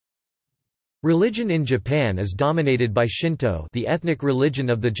Religion in Japan is dominated by Shinto, the ethnic religion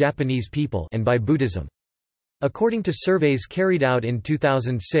of the Japanese people, and by Buddhism. According to surveys carried out in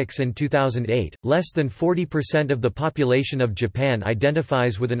 2006 and 2008, less than 40% of the population of Japan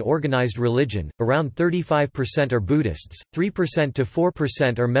identifies with an organized religion, around 35% are Buddhists, 3% to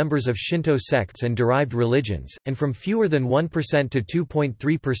 4% are members of Shinto sects and derived religions, and from fewer than 1% to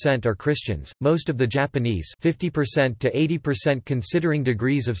 2.3% are Christians. Most of the Japanese, 50% to 80%, considering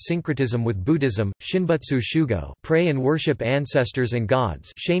degrees of syncretism with Buddhism, Shinbutsu Shugo, pray and worship ancestors and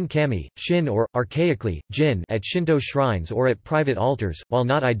gods, Shin Kami, Shin or, archaically, Jin, at Shinto shrines or at private altars, while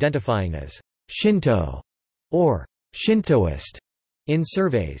not identifying as Shinto or Shintoist in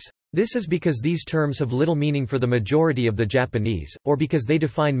surveys. This is because these terms have little meaning for the majority of the Japanese, or because they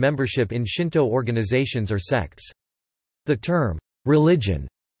define membership in Shinto organizations or sects. The term religion,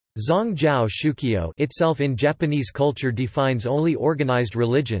 Zongjiao Shukyo, itself in Japanese culture defines only organized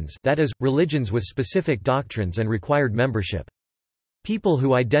religions, that is, religions with specific doctrines and required membership. People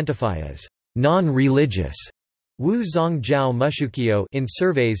who identify as non-religious Wu Zongjiao Mushukyo in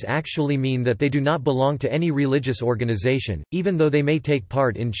surveys actually mean that they do not belong to any religious organization, even though they may take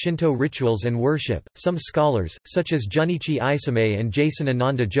part in Shinto rituals and worship. Some scholars, such as Junichi Isame and Jason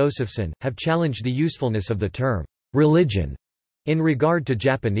Ananda Josephson, have challenged the usefulness of the term religion in regard to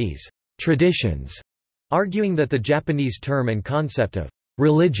Japanese traditions, arguing that the Japanese term and concept of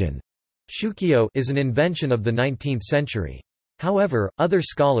religion shukyo is an invention of the 19th century. However, other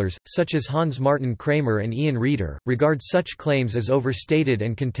scholars, such as Hans Martin Kramer and Ian Reeder, regard such claims as overstated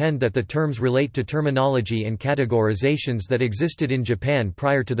and contend that the terms relate to terminology and categorizations that existed in Japan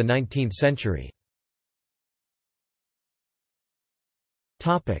prior to the 19th century.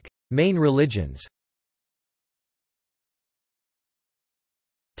 Main religions.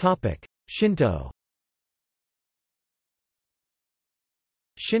 Shinto.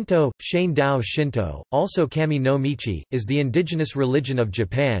 Shinto, Shane Dao Shinto, also Kami no Michi, is the indigenous religion of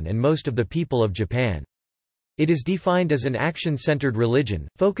Japan and most of the people of Japan. It is defined as an action-centered religion,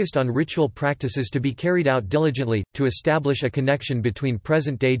 focused on ritual practices to be carried out diligently, to establish a connection between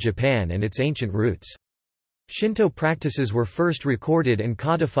present-day Japan and its ancient roots. Shinto practices were first recorded and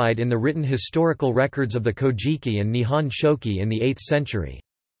codified in the written historical records of the Kojiki and Nihon Shoki in the 8th century.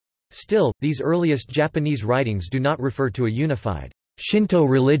 Still, these earliest Japanese writings do not refer to a unified Shinto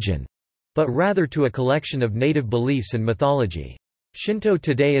religion, but rather to a collection of native beliefs and mythology. Shinto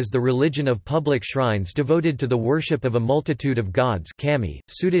today is the religion of public shrines devoted to the worship of a multitude of gods kami,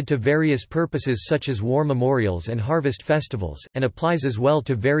 suited to various purposes such as war memorials and harvest festivals, and applies as well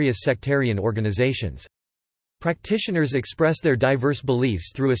to various sectarian organizations. Practitioners express their diverse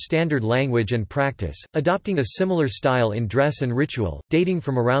beliefs through a standard language and practice, adopting a similar style in dress and ritual, dating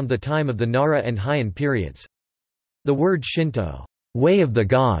from around the time of the Nara and Heian periods. The word Shinto, way of the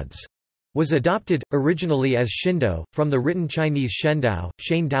gods, was adopted, originally as Shindo, from the written Chinese Shendao,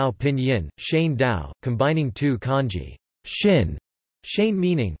 Shane Dao pinyin, Shane Dao, combining two kanji, Shin, Shane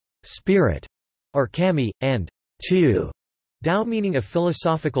meaning spirit, or kami, and Tu, Dao meaning a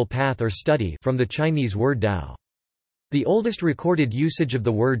philosophical path or study, from the Chinese word Dao. The oldest recorded usage of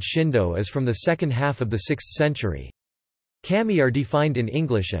the word Shindo is from the second half of the 6th century. Kami are defined in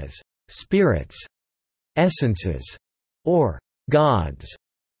English as spirits, essences, or gods,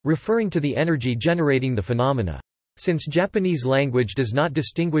 referring to the energy generating the phenomena. Since Japanese language does not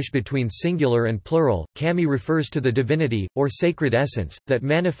distinguish between singular and plural, kami refers to the divinity, or sacred essence, that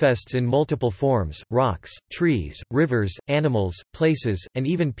manifests in multiple forms. Rocks, trees, rivers, animals, places, and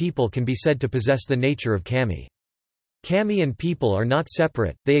even people can be said to possess the nature of kami. Kami and people are not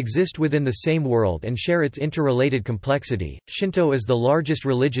separate, they exist within the same world and share its interrelated complexity. Shinto is the largest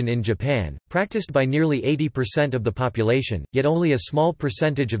religion in Japan, practiced by nearly 80% of the population, yet only a small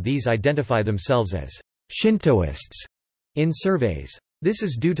percentage of these identify themselves as Shintoists in surveys. This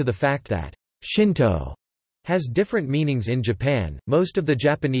is due to the fact that Shinto has different meanings in Japan. Most of the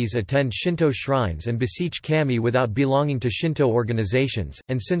Japanese attend Shinto shrines and beseech kami without belonging to Shinto organizations,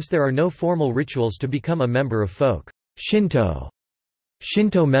 and since there are no formal rituals to become a member of folk Shinto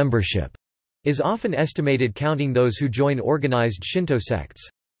membership is often estimated counting those who join organized Shinto sects.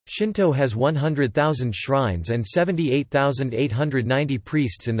 Shinto has 100,000 shrines and 78,890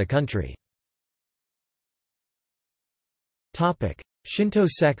 priests in the country. Shinto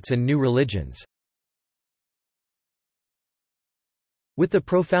sects and new religions. With the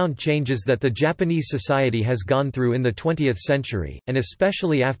profound changes that the Japanese society has gone through in the 20th century, and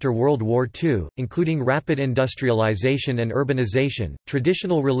especially after World War II, including rapid industrialization and urbanization,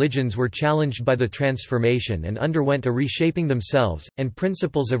 traditional religions were challenged by the transformation and underwent a reshaping themselves, and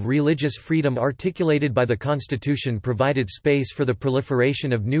principles of religious freedom articulated by the Constitution provided space for the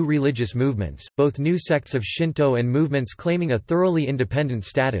proliferation of new religious movements, both new sects of Shinto and movements claiming a thoroughly independent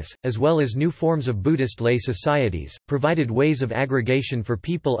status, as well as new forms of Buddhist lay societies, provided ways of aggregation for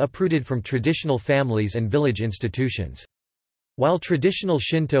people uprooted from traditional families and village institutions. While traditional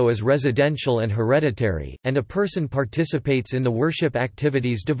Shinto is residential and hereditary, and a person participates in the worship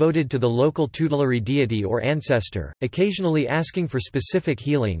activities devoted to the local tutelary deity or ancestor, occasionally asking for specific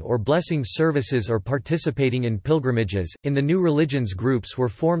healing or blessing services or participating in pilgrimages, in the new religions groups were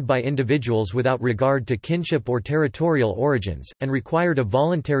formed by individuals without regard to kinship or territorial origins, and required a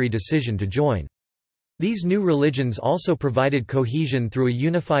voluntary decision to join. These new religions also provided cohesion through a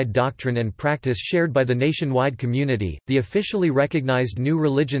unified doctrine and practice shared by the nationwide community. The officially recognized new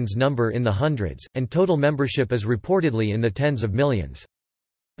religions number in the hundreds, and total membership is reportedly in the tens of millions.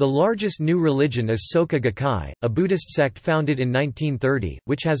 The largest new religion is Soka Gakkai, a Buddhist sect founded in 1930,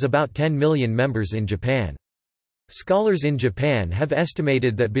 which has about 10 million members in Japan. Scholars in Japan have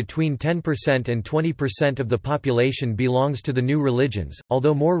estimated that between 10% and 20% of the population belongs to the new religions,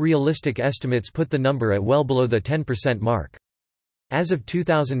 although more realistic estimates put the number at well below the 10% mark. As of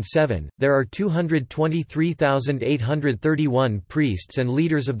 2007, there are 223,831 priests and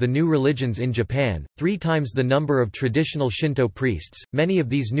leaders of the new religions in Japan, 3 times the number of traditional Shinto priests. Many of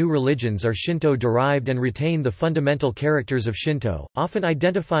these new religions are Shinto-derived and retain the fundamental characters of Shinto, often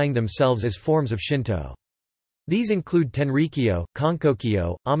identifying themselves as forms of Shinto. These include Tenrikyo,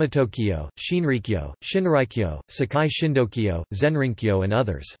 Konkokyo, Amatokyo, Shinrikyo, Shinrikyo, Sakai Shindokyo, Zenrinkyo and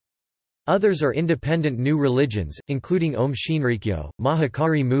others. Others are independent new religions, including Om Shinrikyo,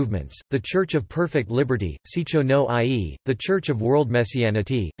 Mahakari movements, the Church of Perfect Liberty, Shicho no Ie, the Church of World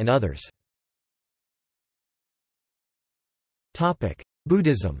Messianity, and others.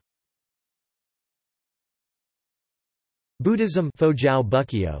 Buddhism. Buddhism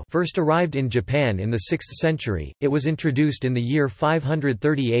first arrived in Japan in the 6th century. It was introduced in the year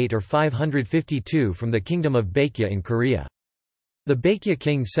 538 or 552 from the Kingdom of Baekje in Korea. The Baekje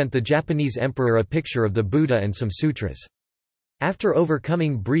king sent the Japanese emperor a picture of the Buddha and some sutras. After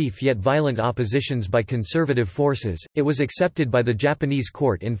overcoming brief yet violent oppositions by conservative forces, it was accepted by the Japanese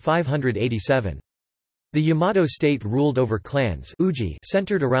court in 587. The Yamato state ruled over clans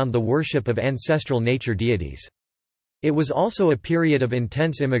centered around the worship of ancestral nature deities. It was also a period of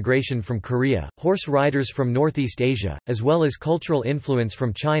intense immigration from Korea, horse riders from Northeast Asia, as well as cultural influence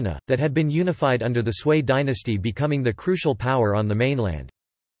from China, that had been unified under the Sui dynasty becoming the crucial power on the mainland.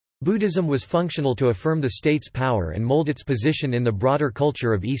 Buddhism was functional to affirm the state's power and mold its position in the broader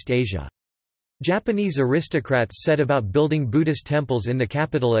culture of East Asia. Japanese aristocrats set about building Buddhist temples in the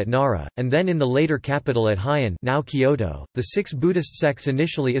capital at Nara, and then in the later capital at Heian, now Kyoto. The 6 Buddhist sects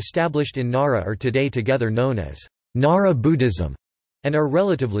initially established in Nara are today together known as Nara Buddhism, and are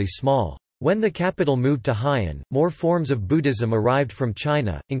relatively small. When the capital moved to Heian, more forms of Buddhism arrived from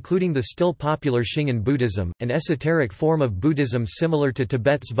China, including the still popular Shingon Buddhism, an esoteric form of Buddhism similar to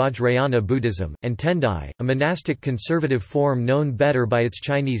Tibet's Vajrayana Buddhism, and Tendai, a monastic conservative form known better by its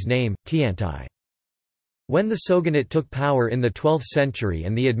Chinese name, Tiantai. When the shogunate took power in the 12th century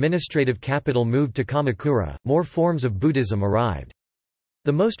and the administrative capital moved to Kamakura, more forms of Buddhism arrived.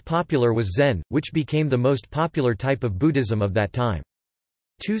 The most popular was Zen, which became the most popular type of Buddhism of that time.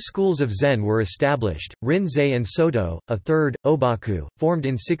 2 schools of Zen were established, Rinzai and Soto, a third, Obaku, formed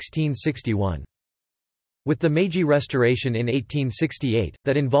in 1661. With the Meiji Restoration in 1868,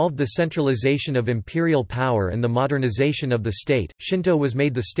 that involved the centralization of imperial power and the modernization of the state, Shinto was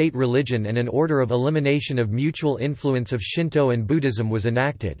made the state religion and an order of elimination of mutual influence of Shinto and Buddhism was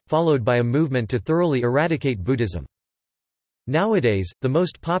enacted, followed by a movement to thoroughly eradicate Buddhism. Nowadays, the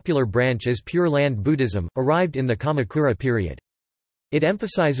most popular branch is Pure Land Buddhism, arrived in the Kamakura period. It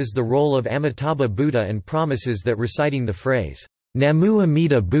emphasizes the role of Amitabha Buddha and promises that reciting the phrase, Namu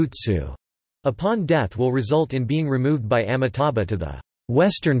Amida Butsu, upon death will result in being removed by Amitabha to the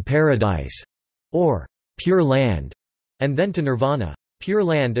Western Paradise, or Pure Land, and then to Nirvana. Pure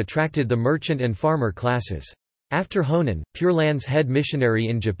Land attracted the merchant and farmer classes. After Honen, Pure Land's head missionary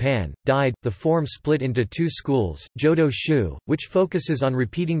in Japan, died, the form split into 2 schools, Jodo Shu, which focuses on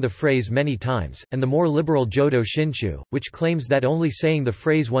repeating the phrase many times, and the more liberal Jodo Shinshu, which claims that only saying the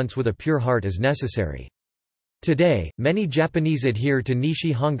phrase once with a pure heart is necessary. Today, many Japanese adhere to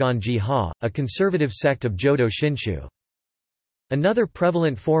Nishi Honganji Ha, a conservative sect of Jodo Shinshu. Another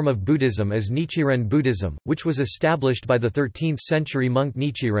prevalent form of Buddhism is Nichiren Buddhism, which was established by the 13th-century monk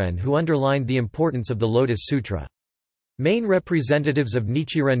Nichiren, who underlined the importance of the Lotus Sutra. Main representatives of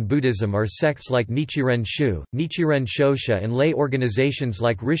Nichiren Buddhism are sects like Nichiren Shu, Nichiren Shoshu, and lay organizations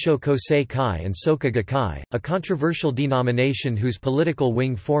like Risho Kosei Kai and Soka Gakkai, a controversial denomination whose political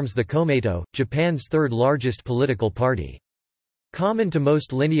wing forms the Komeito, Japan's third-largest political party. Common to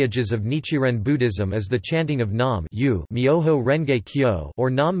most lineages of Nichiren Buddhism is the chanting of Nam Myoho Renge Kyo or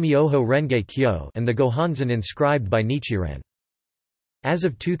Nam Myoho Renge Kyo and the Gohonzon inscribed by Nichiren. As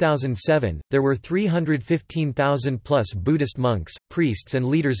of 2007, there were 315,000-plus Buddhist monks, priests and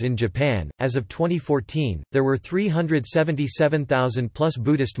leaders in Japan. As of 2014, there were 377,000-plus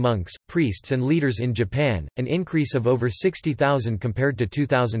Buddhist monks, priests and leaders in Japan, an increase of over 60,000 compared to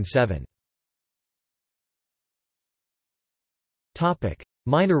 2007. Topic: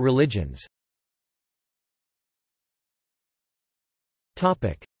 Minor religions.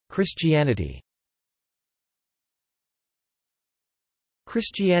 Topic: Christianity.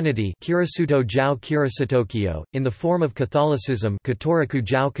 Christianity in the form of Catholicism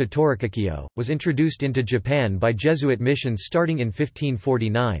was introduced into Japan by Jesuit missions starting in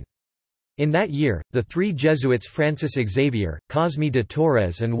 1549. In that year, the three Jesuits Francis Xavier, Cosme de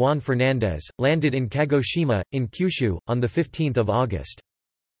Torres and Juan Fernández, landed in Kagoshima, in Kyushu, on 15 August.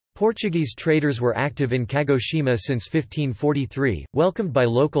 Portuguese traders were active in Kagoshima since 1543, welcomed by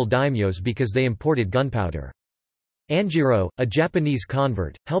local daimyos because they imported gunpowder. Anjiro, a Japanese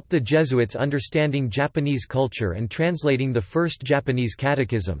convert, helped the Jesuits understanding Japanese culture and translating the first Japanese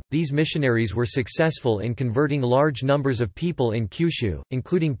catechism. These missionaries were successful in converting large numbers of people in Kyushu,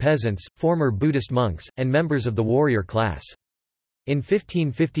 including peasants, former Buddhist monks, and members of the warrior class. In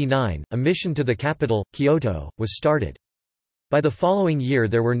 1559, a mission to the capital, Kyoto, was started. By the following year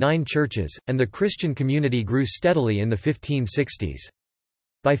there were 9 churches, and the Christian community grew steadily in the 1560s.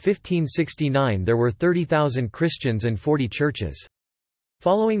 By 1569 there were 30,000 Christians and 40 churches.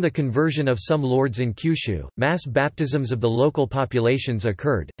 Following the conversion of some lords in Kyushu, mass baptisms of the local populations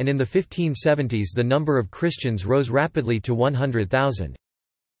occurred, and in the 1570s the number of Christians rose rapidly to 100,000.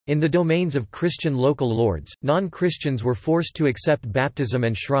 In the domains of Christian local lords, non-Christians were forced to accept baptism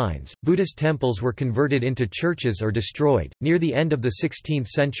and shrines. Buddhist temples were converted into churches or destroyed. Near the end of the 16th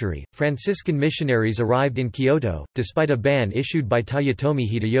century, Franciscan missionaries arrived in Kyoto, despite a ban issued by Toyotomi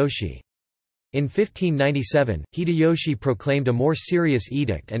Hideyoshi. In 1597, Hideyoshi proclaimed a more serious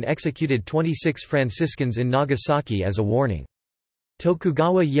edict and executed 26 Franciscans in Nagasaki as a warning.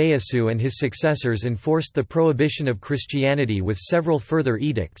 Tokugawa Ieyasu and his successors enforced the prohibition of Christianity with several further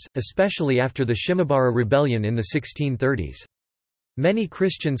edicts, especially after the Shimabara Rebellion in the 1630s. Many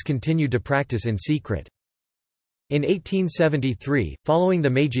Christians continued to practice in secret. In 1873, following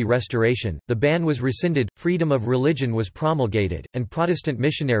the Meiji Restoration, the ban was rescinded, freedom of religion was promulgated, and Protestant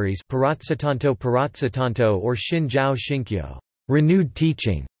missionaries or Shinjao Shinkyo, renewed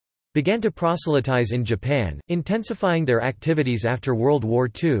teaching, began to proselytize in Japan, intensifying their activities after World War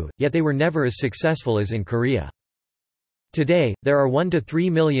II, yet they were never as successful as in Korea. Today, there are 1 to 3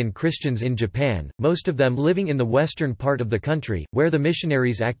 million Christians in Japan, most of them living in the western part of the country, where the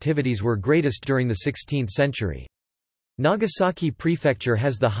missionaries' activities were greatest during the 16th century. Nagasaki Prefecture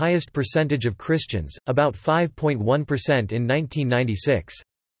has the highest percentage of Christians, about 5.1% in 1996.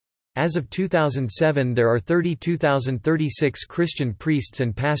 As of 2007 there are 32,036 Christian priests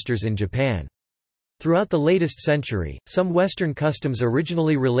and pastors in Japan. Throughout the latest century, some Western customs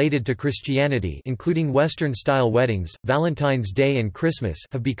originally related to Christianity, including Western-style weddings, Valentine's Day and Christmas,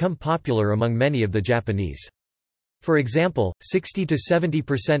 have become popular among many of the Japanese. For example, 60 to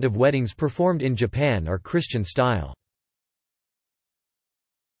 70% of weddings performed in Japan are Christian style.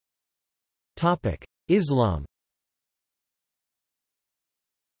 Islam.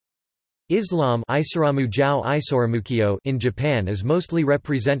 Islam in Japan is mostly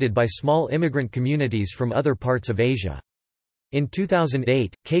represented by small immigrant communities from other parts of Asia. In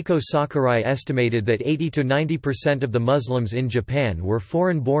 2008, Keiko Sakurai estimated that 80 to 90% of the Muslims in Japan were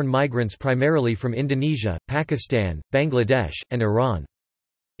foreign-born migrants primarily from Indonesia, Pakistan, Bangladesh, and Iran.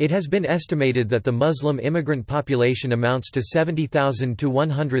 It has been estimated that the Muslim immigrant population amounts to 70,000 to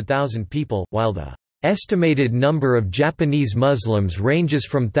 100,000 people, while the estimated number of Japanese Muslims ranges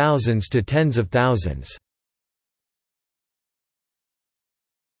from thousands to tens of thousands.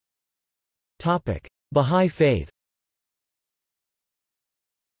 Bahá'í Faith.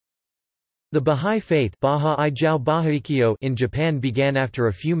 The Bahá'í Faith in Japan began after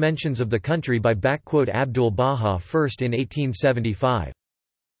a few mentions of the country by Abdul Baha first in 1875.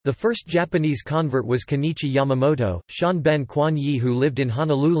 The first Japanese convert was Kenichi Yamamoto, Shanben Quan Yi, who lived in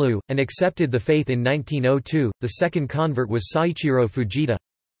Honolulu, and accepted the faith in 1902. The second convert was Saichiro Fujita.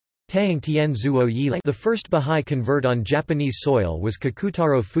 The first Bahá'í convert on Japanese soil was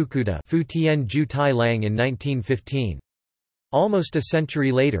Kakutaro Fukuda Fu Tien Ju Tai Lang in 1915. Almost a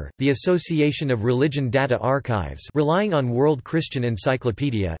century later, the Association of Religion Data Archives, relying on World Christian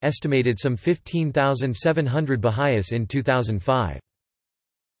Encyclopedia, estimated some 15,700 Baha'is in 2005.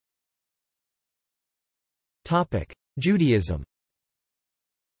 Judaism.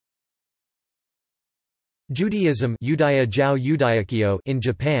 Judaism in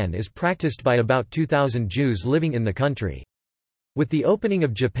Japan is practiced by about 2,000 Jews living in the country. With the opening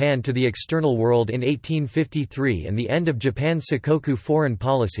of Japan to the external world in 1853 and the end of Japan's Sakoku foreign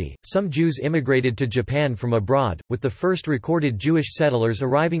policy, some Jews immigrated to Japan from abroad, with the first recorded Jewish settlers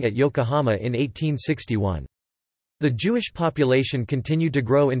arriving at Yokohama in 1861. The Jewish population continued to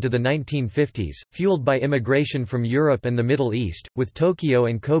grow into the 1950s, fueled by immigration from Europe and the Middle East, with Tokyo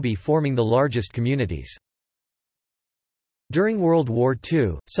and Kobe forming the largest communities. During World War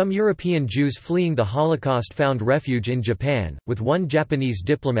II, some European Jews fleeing the Holocaust found refuge in Japan, with one Japanese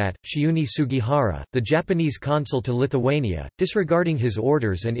diplomat, Shiuni Sugihara, the Japanese consul to Lithuania, disregarding his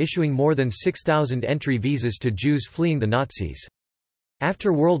orders and issuing more than 6,000 entry visas to Jews fleeing the Nazis.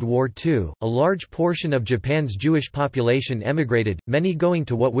 After World War II, a large portion of Japan's Jewish population emigrated, many going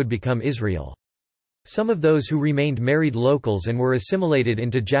to what would become Israel. Some of those who remained married locals and were assimilated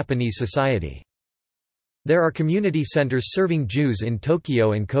into Japanese society. There are community centers serving Jews in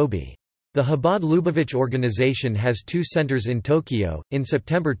Tokyo and Kobe. The Chabad Lubavitch organization has 2 centers in Tokyo. In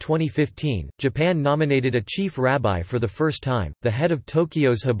September 2015, Japan nominated a chief rabbi for the first time, the head of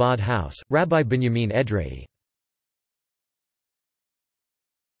Tokyo's Chabad House, Rabbi Benjamin Edrei.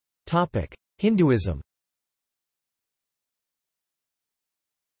 Hinduism.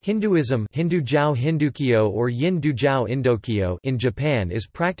 Hinduism Hindu-Jiao Hindukyo or Yin-Du-Jiao Indokyo in Japan is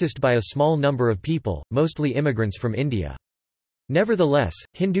practiced by a small number of people, mostly immigrants from India. Nevertheless,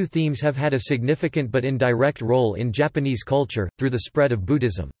 Hindu themes have had a significant but indirect role in Japanese culture, through the spread of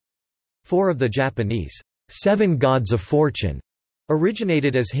Buddhism. 4 of the Japanese 7 gods of fortune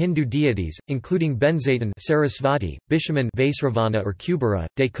originated as Hindu deities, including Benzaiten Sarasvati, Bishaman Vaisravana or Kubera,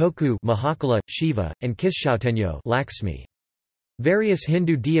 Daikoku Mahakala, Shiva, and Kishoutenyo Lakshmi. Various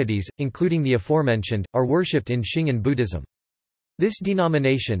Hindu deities, including the aforementioned, are worshipped in Shingon Buddhism. This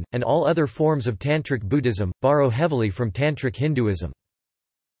denomination, and all other forms of Tantric Buddhism, borrow heavily from Tantric Hinduism.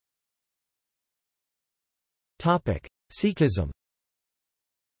 Sikhism.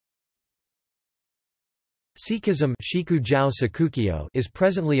 Sikhism is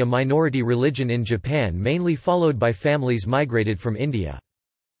presently a minority religion in Japan, mainly followed by families migrated from India.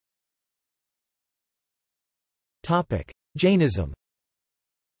 Jainism.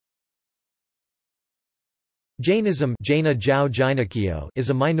 Jainism is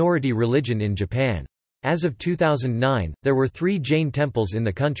a minority religion in Japan. As of 2009, there were 3 Jain temples in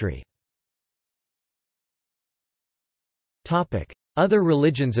the country. Other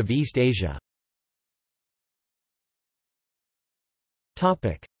religions of East Asia.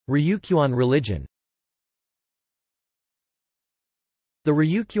 Ryukyuan religion. The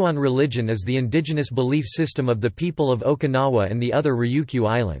Ryukyuan religion is the indigenous belief system of the people of Okinawa and the other Ryukyu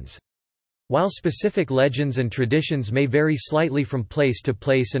Islands. While specific legends and traditions may vary slightly from place to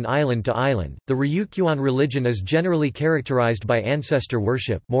place and island to island, the Ryukyuan religion is generally characterized by ancestor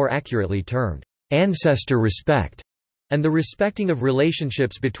worship, more accurately termed ancestor respect, and the respecting of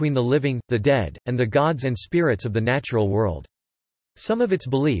relationships between the living, the dead, and the gods and spirits of the natural world. Some of its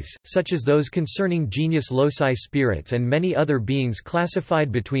beliefs, such as those concerning genius loci spirits and many other beings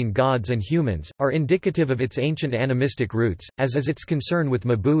classified between gods and humans, are indicative of its ancient animistic roots, as is its concern with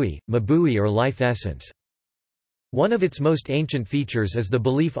mabui or life essence. One of its most ancient features is the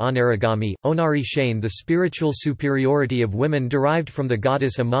belief onarigami, onari shane, the spiritual superiority of women derived from the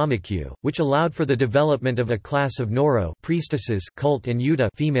goddess Amamakyu, which allowed for the development of a class of Noro priestesses, cult and yuta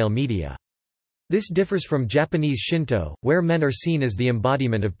female media. This differs from Japanese Shinto, where men are seen as the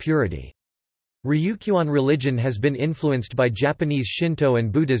embodiment of purity. Ryukyuan religion has been influenced by Japanese Shinto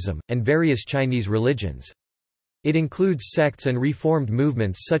and Buddhism, and various Chinese religions. It includes sects and reformed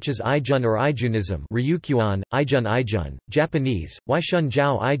movements such as Ijun or Ijunism Ryukyuan, Ijun, Japanese, Waishun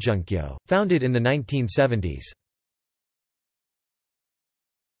Jiao Ijunkyo, founded in the 1970s.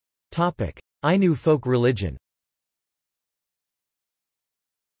 Ainu folk religion.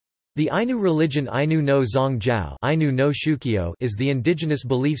 The Ainu religion Ainu no Zongjiao Ainu no Shukyo is the indigenous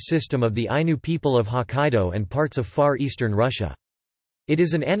belief system of the Ainu people of Hokkaido and parts of Far Eastern Russia. It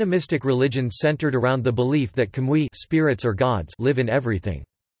is an animistic religion centered around the belief that kamui spirits or gods live in everything.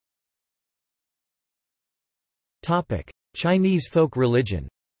 Chinese folk religion.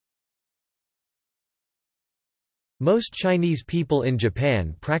 Most Chinese people in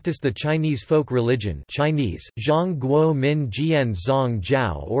Japan practice the Chinese folk religion Chinese, Zhang Guo Min Jian Zong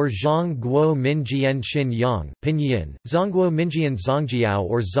Jiao or Zhang Guo Min Jian Xin Yang Pinyin, Zongguo Minjian Zongjiao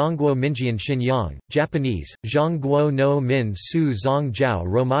or Zongguo Minjian Xin Yang, Japanese, Zhang Guo no Min Su Zong Jiao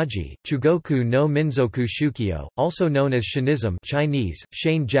Romaji, Chugoku no Minzoku Shukyo, also known as Shinism Chinese,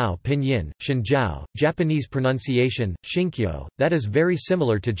 Shane Jiao Pinyin, Shinjiao, Japanese pronunciation, Shinkyo, that is very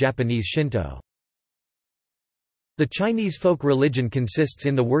similar to Japanese Shinto. The Chinese folk religion consists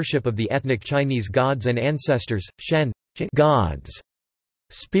in the worship of the ethnic Chinese gods and ancestors, Shen, gods,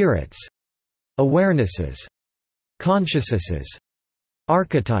 spirits, awarenesses, consciousnesses,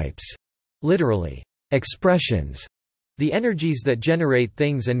 archetypes, literally, expressions, the energies that generate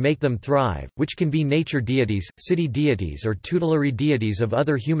things and make them thrive, which can be nature deities, city deities or tutelary deities of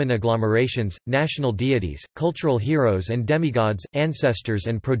other human agglomerations, national deities, cultural heroes and demigods, ancestors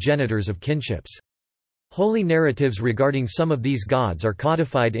and progenitors of kinships. Holy narratives regarding some of these gods are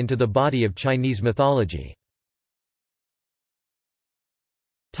codified into the body of Chinese mythology.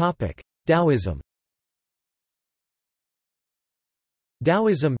 Taoism.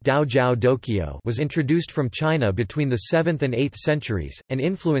 Taoism was introduced from China between the 7th and 8th centuries, and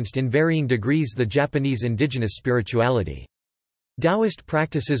influenced in varying degrees the Japanese indigenous spirituality. Taoist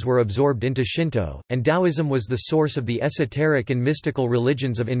practices were absorbed into Shinto, and Taoism was the source of the esoteric and mystical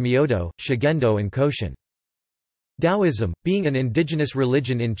religions of Inmyodo, Shugendo and Koshin. Taoism, being an indigenous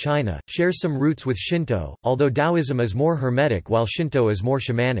religion in China, shares some roots with Shinto, although Taoism is more hermetic while Shinto is more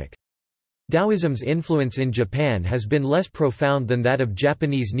shamanic. Taoism's influence in Japan has been less profound than that of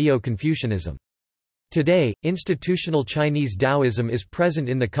Japanese Neo-Confucianism. Today, institutional Chinese Taoism is present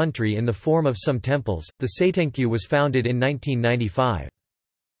in the country in the form of some temples. The Seitenkyu was founded in 1995.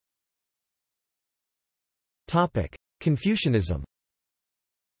 Confucianism.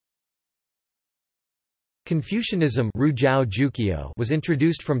 Confucianism was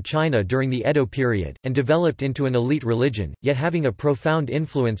introduced from China during the Edo period, and developed into an elite religion, yet having a profound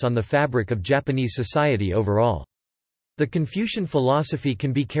influence on the fabric of Japanese society overall. The Confucian philosophy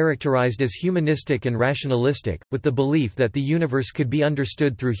can be characterized as humanistic and rationalistic, with the belief that the universe could be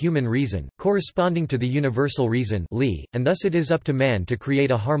understood through human reason, corresponding to the universal reason Li, and thus it is up to man to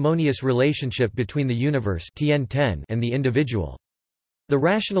create a harmonious relationship between the universe and the individual. The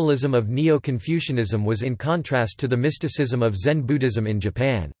rationalism of Neo-Confucianism was in contrast to the mysticism of Zen Buddhism in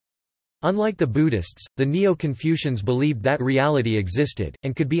Japan. Unlike the Buddhists, the Neo-Confucians believed that reality existed,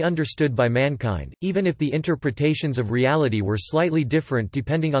 and could be understood by mankind, even if the interpretations of reality were slightly different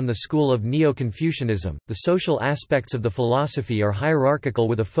depending on the school of Neo-Confucianism. The social aspects of the philosophy are hierarchical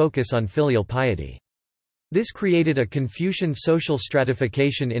with a focus on filial piety. This created a Confucian social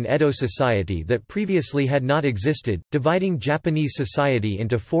stratification in Edo society that previously had not existed, dividing Japanese society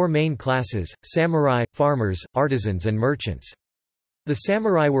into four main classes: samurai, farmers, artisans and merchants. The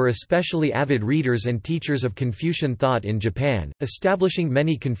samurai were especially avid readers and teachers of Confucian thought in Japan, establishing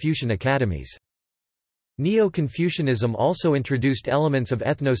many Confucian academies. Neo-Confucianism also introduced elements of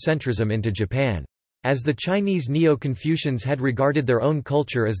ethnocentrism into Japan. As the Chinese Neo-Confucians had regarded their own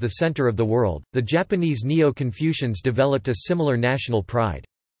culture as the center of the world, the Japanese Neo-Confucians developed a similar national pride.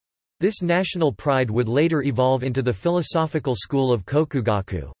 This national pride would later evolve into the philosophical school of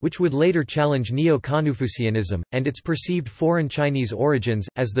Kokugaku, which would later challenge Neo-Confucianism, and its perceived foreign Chinese origins,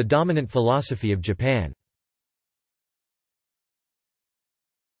 as the dominant philosophy of Japan.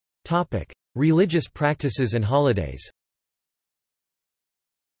 Religious practices and holidays.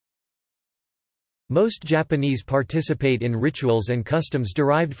 Most Japanese participate in rituals and customs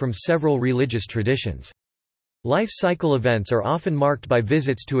derived from several religious traditions. Life cycle events are often marked by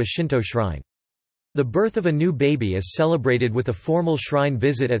visits to a Shinto shrine. The birth of a new baby is celebrated with a formal shrine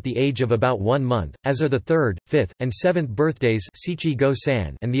visit at the age of about 1 month, as are the 3rd, 5th, and 7th birthdays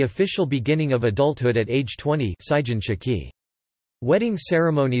and the official beginning of adulthood at age 20 Wedding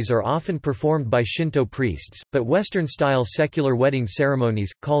ceremonies are often performed by Shinto priests, but Western-style secular wedding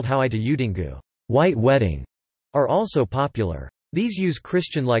ceremonies, called Hawaii Yudingu, white wedding, are also popular. These use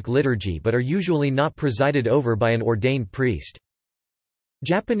Christian-like liturgy but are usually not presided over by an ordained priest.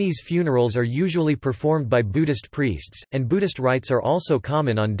 Japanese funerals are usually performed by Buddhist priests, and Buddhist rites are also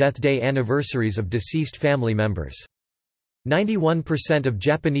common on death day anniversaries of deceased family members. 91% of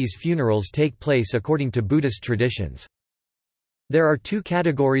Japanese funerals take place according to Buddhist traditions. There are 2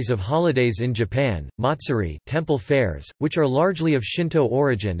 categories of holidays in Japan: matsuri, temple fairs, which are largely of Shinto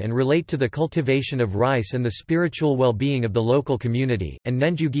origin and relate to the cultivation of rice and the spiritual well-being of the local community, and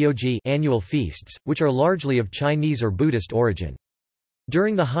nenju-gyoji, annual feasts, which are largely of Chinese or Buddhist origin.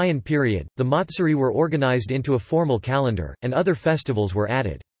 During the Heian period, the matsuri were organized into a formal calendar, and other festivals were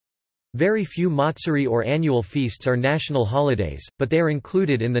added. Very few matsuri or annual feasts are national holidays, but they are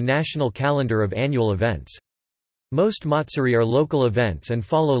included in the national calendar of annual events. Most matsuri are local events and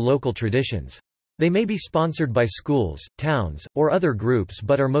follow local traditions. They may be sponsored by schools, towns, or other groups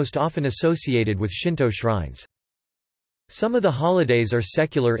but are most often associated with Shinto shrines. Some of the holidays are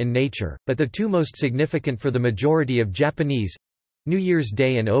secular in nature, but the two most significant for the majority of Japanese—New Year's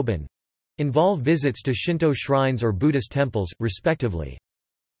Day and Obon—involve visits to Shinto shrines or Buddhist temples, respectively.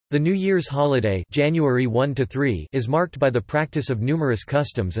 The New Year's holiday January 1 to 3 is marked by the practice of numerous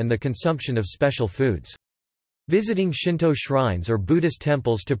customs and the consumption of special foods. Visiting Shinto shrines or Buddhist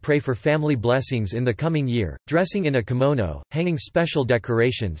temples to pray for family blessings in the coming year, dressing in a kimono, hanging special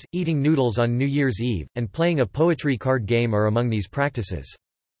decorations, eating noodles on New Year's Eve, and playing a poetry card game are among these practices.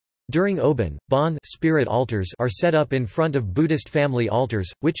 During Obon, spirit altars are set up in front of Buddhist family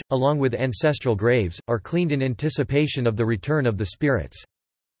altars, which, along with ancestral graves, are cleaned in anticipation of the return of the spirits.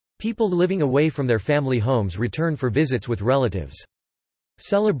 People living away from their family homes return for visits with relatives.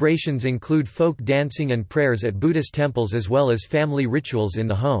 Celebrations include folk dancing and prayers at Buddhist temples as well as family rituals in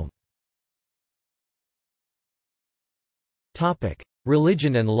the home.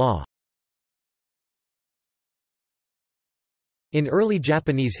 Religion and law. In early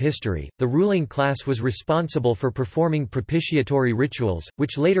Japanese history, the ruling class was responsible for performing propitiatory rituals,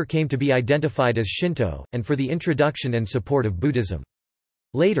 which later came to be identified as Shinto, and for the introduction and support of Buddhism.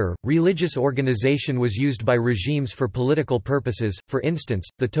 Later, religious organization was used by regimes for political purposes. For instance,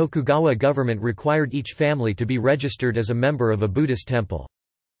 the Tokugawa government required each family to be registered as a member of a Buddhist temple.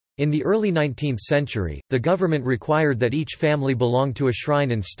 In the early 19th century, the government required that each family belong to a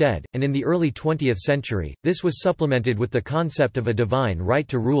shrine instead, and in the early 20th century, this was supplemented with the concept of a divine right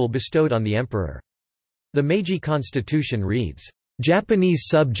to rule bestowed on the emperor. The Meiji Constitution reads, "Japanese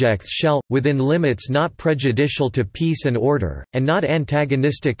subjects shall, within limits not prejudicial to peace and order, and not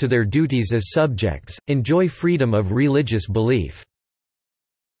antagonistic to their duties as subjects, enjoy freedom of religious belief."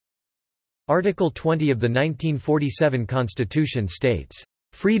 Article 20 of the 1947 Constitution states,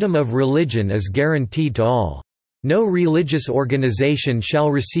 "Freedom of religion is guaranteed to all. No religious organization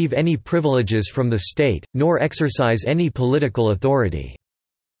shall receive any privileges from the state, nor exercise any political authority."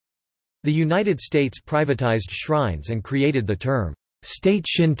 The United States privatized shrines and created the term, "state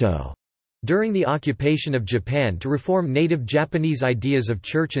Shinto," during the occupation of Japan to reform native Japanese ideas of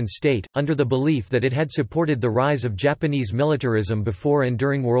church and state, under the belief that it had supported the rise of Japanese militarism before and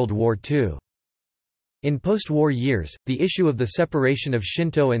during World War II. In post-war years, the issue of the separation of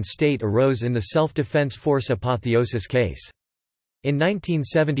Shinto and state arose in the self-defense force apotheosis case. In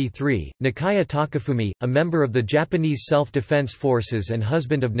 1973, Nakaya Takafumi, a member of the Japanese Self-Defense Forces and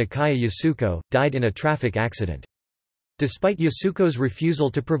husband of Nakaya Yasuko, died in a traffic accident. Despite Yasuko's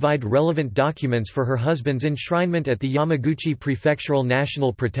refusal to provide relevant documents for her husband's enshrinement at the Yamaguchi Prefectural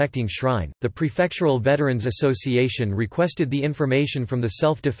National Protecting Shrine, the Prefectural Veterans Association requested the information from the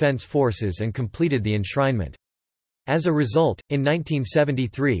self-defense forces and completed the enshrinement. As a result, in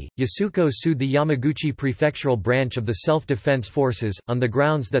 1973, Yasuko sued the Yamaguchi prefectural branch of the Self-Defense Forces, on the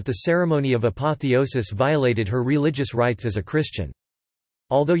grounds that the ceremony of apotheosis violated her religious rights as a Christian.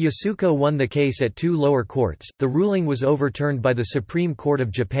 Although Yasuko won the case at two lower courts, the ruling was overturned by the Supreme Court of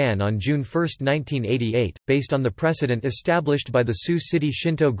Japan on June 1, 1988, based on the precedent established by the Sioux City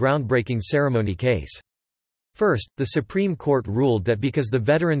Shinto groundbreaking ceremony case. First, the Supreme Court ruled that because the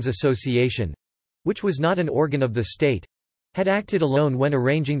Veterans Association, which was not an organ of the state, had acted alone when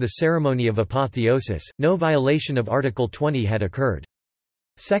arranging the ceremony of apotheosis, no violation of Article 20 had occurred.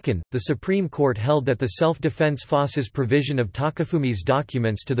 Second, the Supreme Court held that the Self-Defense Forces provision of Takafumi's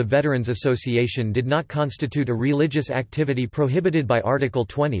documents to the Veterans Association did not constitute a religious activity prohibited by Article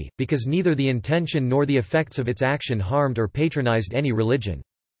 20, because neither the intention nor the effects of its action harmed or patronized any religion.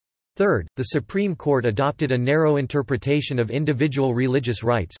 Third, the Supreme Court adopted a narrow interpretation of individual religious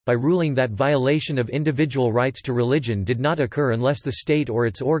rights, by ruling that violation of individual rights to religion did not occur unless the state or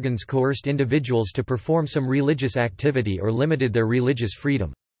its organs coerced individuals to perform some religious activity or limited their religious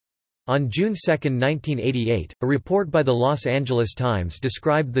freedom. On June 2, 1988, a report by the Los Angeles Times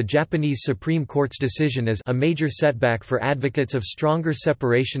described the Japanese Supreme Court's decision as a major setback for advocates of stronger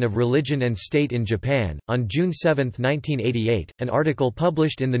separation of religion and state in Japan. On June 7, 1988, an article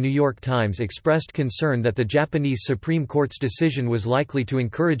published in the New York Times expressed concern that the Japanese Supreme Court's decision was likely to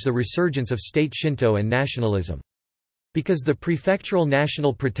encourage the resurgence of state Shinto and nationalism. Because the prefectural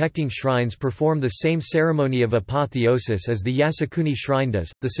national protecting shrines perform the same ceremony of apotheosis as the Yasukuni shrine does,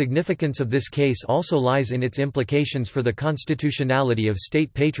 the significance of this case also lies in its implications for the constitutionality of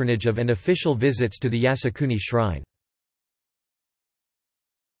state patronage of and official visits to the Yasukuni shrine.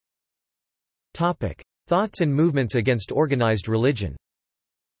 Thoughts and movements against organized religion.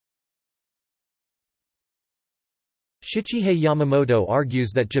 Shichihei Yamamoto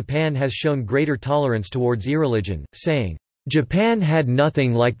argues that Japan has shown greater tolerance towards irreligion, saying, "Japan had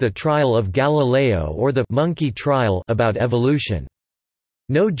nothing like the trial of Galileo or the monkey trial about evolution.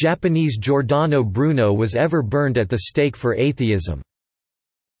 No Japanese Giordano Bruno was ever burned at the stake for atheism."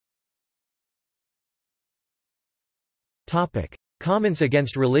 Comments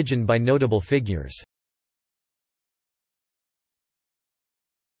against religion by notable figures.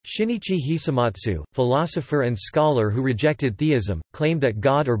 Shinichi Hisamatsu, philosopher and scholar who rejected theism, claimed that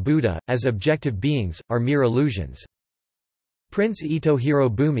God or Buddha, as objective beings, are mere illusions. Prince Ito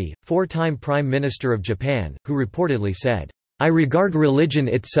Hirobumi, four-time Prime Minister of Japan, who reportedly said, "I regard religion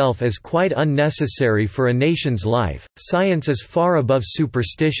itself as quite unnecessary for a nation's life. Science is far above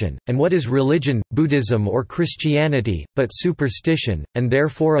superstition, and what is religion, Buddhism or Christianity, but superstition, and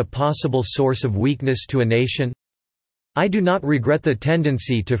therefore a possible source of weakness to a nation? I do not regret the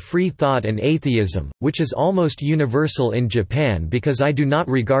tendency to free thought and atheism, which is almost universal in Japan, because I do not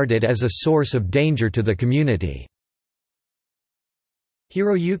regard it as a source of danger to the community."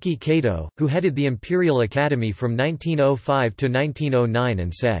 Hiroyuki Kato, who headed the Imperial Academy from 1905 to 1909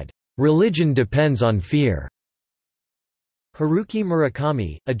 and said, "Religion depends on fear." Haruki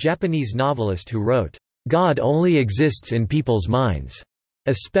Murakami, a Japanese novelist who wrote, "God only exists in people's minds.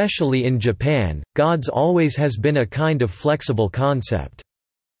 Especially in Japan, God's always has been a kind of flexible concept.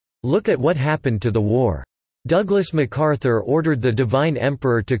 Look at what happened to the war. Douglas MacArthur ordered the Divine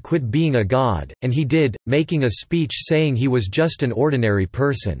Emperor to quit being a god, and he did, making a speech saying he was just an ordinary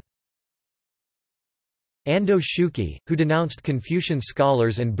person." Ando Shuki, who denounced Confucian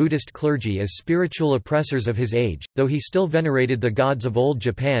scholars and Buddhist clergy as spiritual oppressors of his age, though he still venerated the gods of old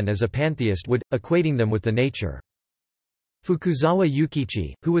Japan as a pantheist would, equating them with the nature. Fukuzawa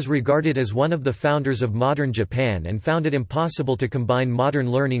Yukichi, who was regarded as one of the founders of modern Japan and found it impossible to combine modern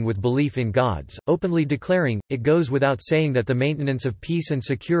learning with belief in gods, openly declaring, "It goes without saying that the maintenance of peace and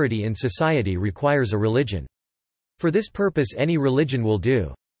security in society requires a religion. For this purpose any religion will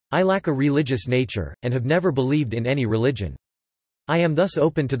do. I lack a religious nature, and have never believed in any religion. I am thus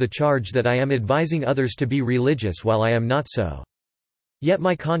open to the charge that I am advising others to be religious while I am not so. Yet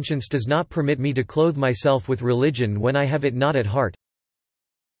my conscience does not permit me to clothe myself with religion when I have it not at heart."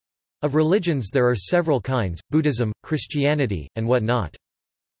 Of religions there are several kinds, Buddhism, Christianity, and what not.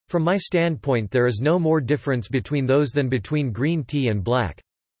 From my standpoint there is no more difference between those than between green tea and black.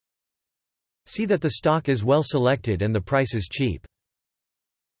 See that the stock is well selected and the price is cheap.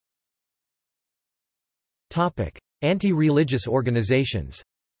 Anti-religious organizations.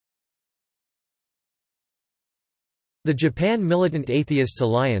 The Japan Militant Atheists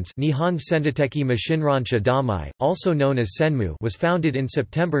Alliance Nihon Sendoteki Mashinransha Damai, also known as Senmu, was founded in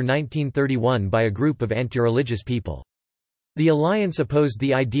September 1931 by a group of anti-religious people. The alliance opposed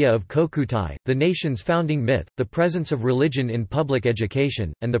the idea of kokutai, the nation's founding myth, the presence of religion in public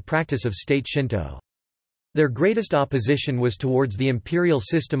education, and the practice of state Shinto. Their greatest opposition was towards the imperial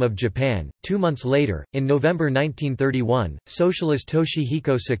system of Japan. 2 months later, in November 1931, Socialist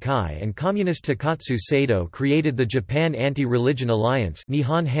Toshihiko Sakai and Communist Takatsu Sato created the Japan Anti-Religion Alliance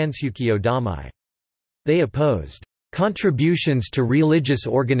Nihon Hansukyo Damai. They opposed contributions to religious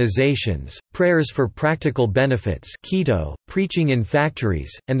organizations, prayers for practical benefits, Kito, preaching in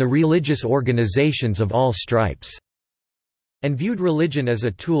factories, and the religious organizations of all stripes, and viewed religion as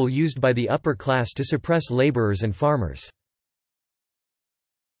a tool used by the upper class to suppress laborers and farmers.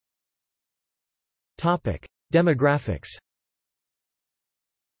 Demographics.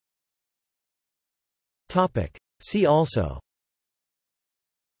 See also: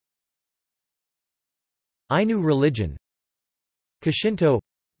 Ainu religion, Kashinto,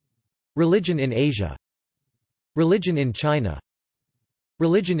 religion in Asia, religion in China,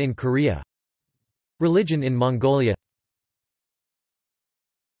 religion in Korea, religion in Mongolia.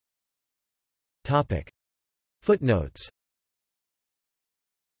 Footnotes.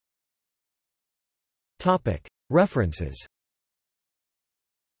 References.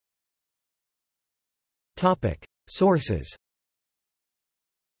 Sources.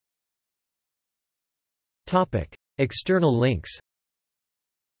 External links.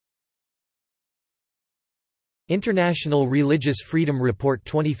 International Religious Freedom Report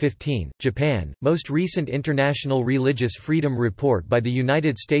 2015, Japan, most recent International Religious Freedom Report by the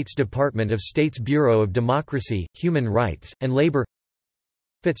United States Department of State's Bureau of Democracy, Human Rights, and Labor.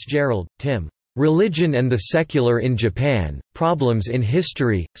 Fitzgerald, Tim. Religion and the Secular in Japan, Problems in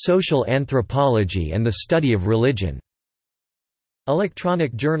History, Social Anthropology and the Study of Religion.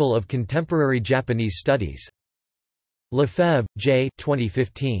 Electronic Journal of Contemporary Japanese Studies. Lefebvre, J.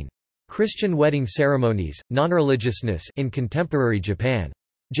 2015. Christian wedding ceremonies, nonreligiousness in contemporary Japan.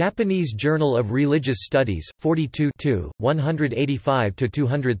 Japanese Journal of Religious Studies, 42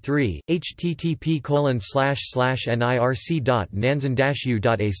 185–203,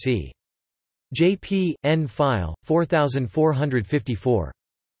 http://nirc.nansen-u.ac. JP, N file, 4454.